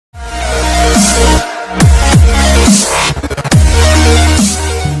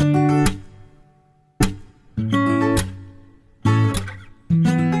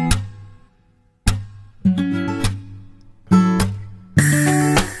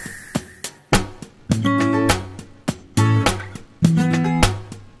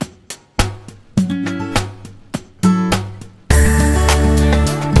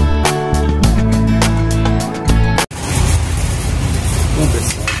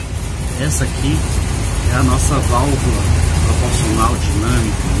Essa aqui é a nossa válvula proporcional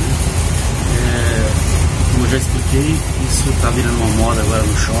dinâmica, né? Como eu já expliquei, isso está virando uma moda agora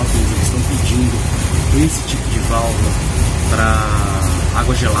no shopping. Eles estão pedindo esse tipo de válvula para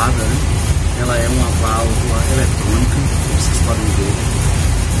água gelada, né? Ela é uma válvula eletrônica, como vocês podem ver.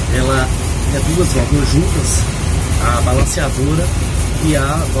 Ela é duas válvulas juntas, a balanceadora e a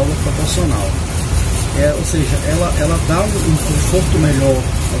válvula proporcional. Ou seja, ela dá um conforto melhor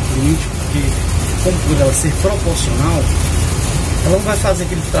ao cliente, porque como por ela ser proporcional, ela não vai fazer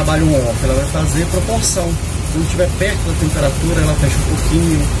aquele trabalho on-off, ela vai fazer proporção. Quando estiver perto da temperatura, ela fecha um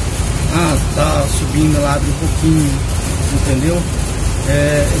pouquinho. Tá subindo, ela abre um pouquinho, entendeu?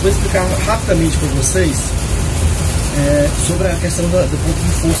 Eu vou explicar rapidamente para vocês sobre a questão do ponto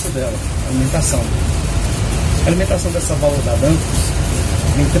de força dela, a alimentação. A alimentação dessa válvula da Danfoss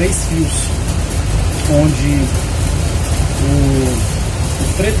tem 3 fios, onde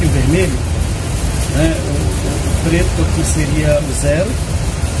o preto e o vermelho, né? O preto aqui seria o 0,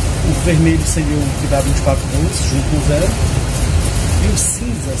 o vermelho seria o que dá 24 volts junto com o 0, e o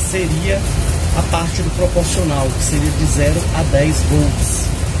cinza seria a parte do proporcional, que seria de 0 a 10 volts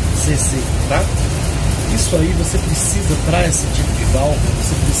CC, tá? Isso aí você precisa, para esse tipo de válvula,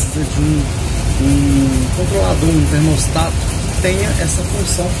 você precisa de um controlador, um termostato que tenha essa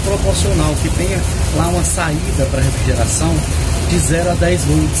função proporcional, que tenha lá uma saída para refrigeração de 0 a 10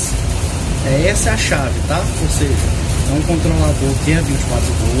 volts. Essa é a chave, tá? Ou seja, é um controlador que é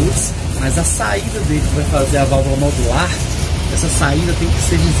 24 volts, mas a saída dele que vai fazer a válvula modular, essa saída tem que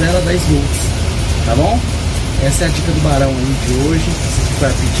ser de 0 a 10 volts, tá bom? Essa é a dica do Barão aí de hoje, isso aqui foi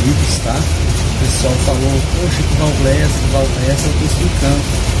a pedidos, tá? O pessoal falou, poxa, que válvula é essa, que válvula é essa, eu tô explicando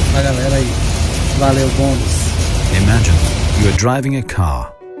pra galera aí. Valeu, bônus. Imagine you are driving a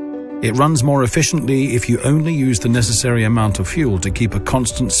car. It runs more efficiently if you only use the necessary amount of fuel to keep a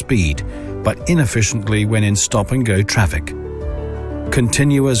constant speed, but inefficiently when in stop-and-go traffic.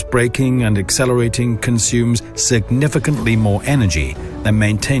 Continuous braking and accelerating consumes significantly more energy than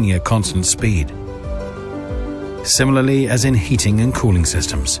maintaining a constant speed. Similarly as in heating and cooling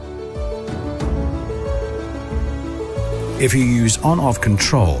systems. If you use on-off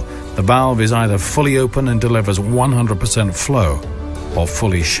control, the valve is either fully open and delivers 100% flow, or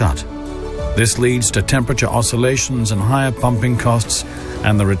fully shut. This leads to temperature oscillations and higher pumping costs,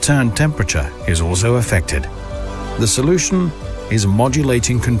 and the return temperature is also affected. The solution is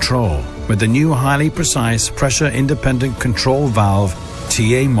modulating control with the new highly precise pressure-independent control valve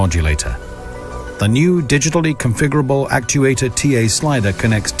TA modulator. The new digitally configurable actuator TA slider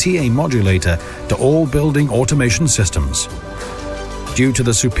connects TA modulator to all building automation systems. Due to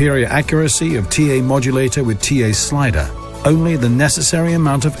the superior accuracy of TA modulator with TA slider, only the necessary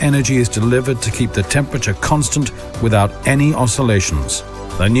amount of energy is delivered to keep the temperature constant without any oscillations.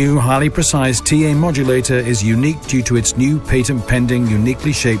 The new highly precise TA modulator is unique due to its new patent-pending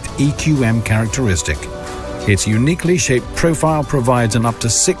uniquely shaped EQM characteristic. Its uniquely shaped profile provides an up to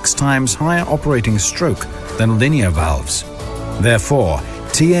 6 times higher operating stroke than linear valves. Therefore,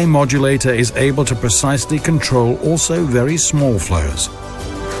 TA modulator is able to precisely control also very small flows.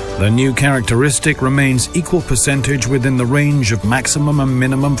 The new characteristic remains equal percentage within the range of maximum and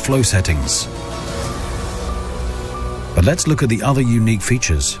minimum flow settings. But let's look at the other unique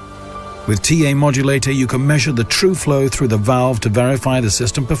features. With TA modulator, you can measure the true flow through the valve to verify the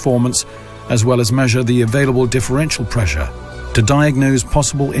system performance, as well as measure the available differential pressure to diagnose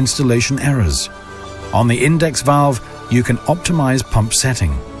possible installation errors. On the index valve, you can optimize pump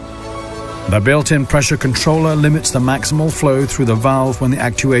setting. The built-in pressure controller limits the maximal flow through the valve when the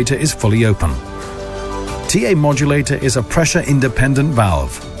actuator is fully open. TA modulator is a pressure-independent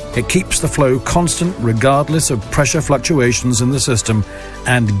valve. It keeps the flow constant regardless of pressure fluctuations in the system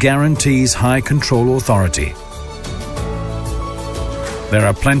and guarantees high control authority. There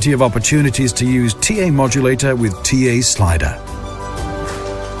are plenty of opportunities to use TA modulator with TA slider.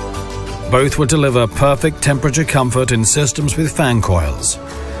 Both will deliver perfect temperature comfort in systems with fan coils.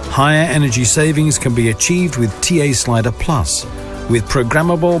 Higher energy savings can be achieved with TA Slider Plus, with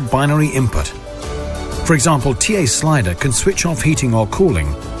programmable binary input. For example, TA Slider can switch off heating or cooling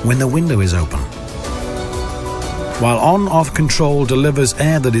when the window is open. While on-off control delivers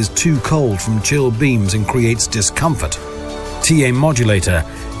air that is too cold from chill beams and creates discomfort, TA Modulator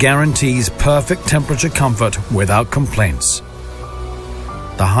guarantees perfect temperature comfort without complaints.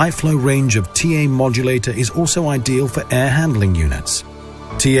 The high flow range of TA Modulator is also ideal for air handling units.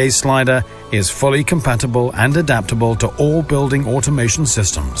 TA Slider is fully compatible and adaptable to all building automation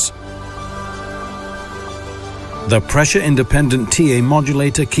systems. The pressure-independent TA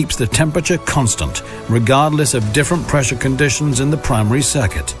modulator keeps the temperature constant, regardless of different pressure conditions in the primary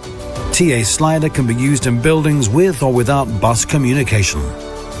circuit. TA slider can be used in buildings with or without bus communication.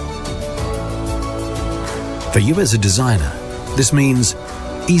 For you as a designer, this means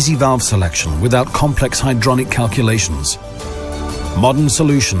easy valve selection without complex hydronic calculations. Modern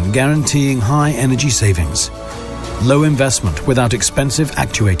solution guaranteeing high energy savings. Low investment without expensive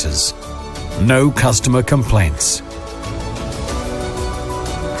actuators. No customer complaints.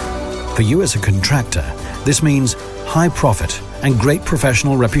 For you as a contractor, this means high profit and great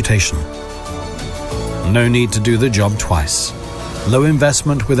professional reputation. No need to do the job twice. Low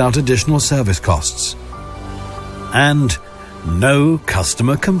investment without additional service costs. And no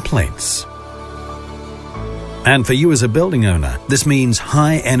customer complaints. And for you as a building owner, this means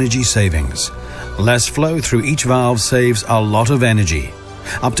high energy savings. Less flow through each valve saves a lot of energy.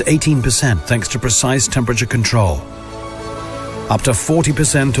 Up to 18% thanks to precise temperature control. Up to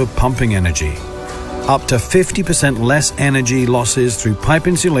 40% of pumping energy. Up to 50% less energy losses through pipe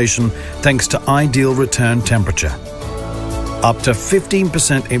insulation thanks to ideal return temperature. Up to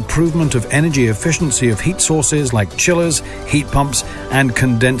 15% improvement of energy efficiency of heat sources like chillers, heat pumps, and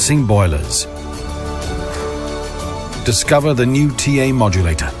condensing boilers. Discover the new TA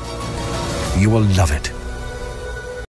modulator. You will love it.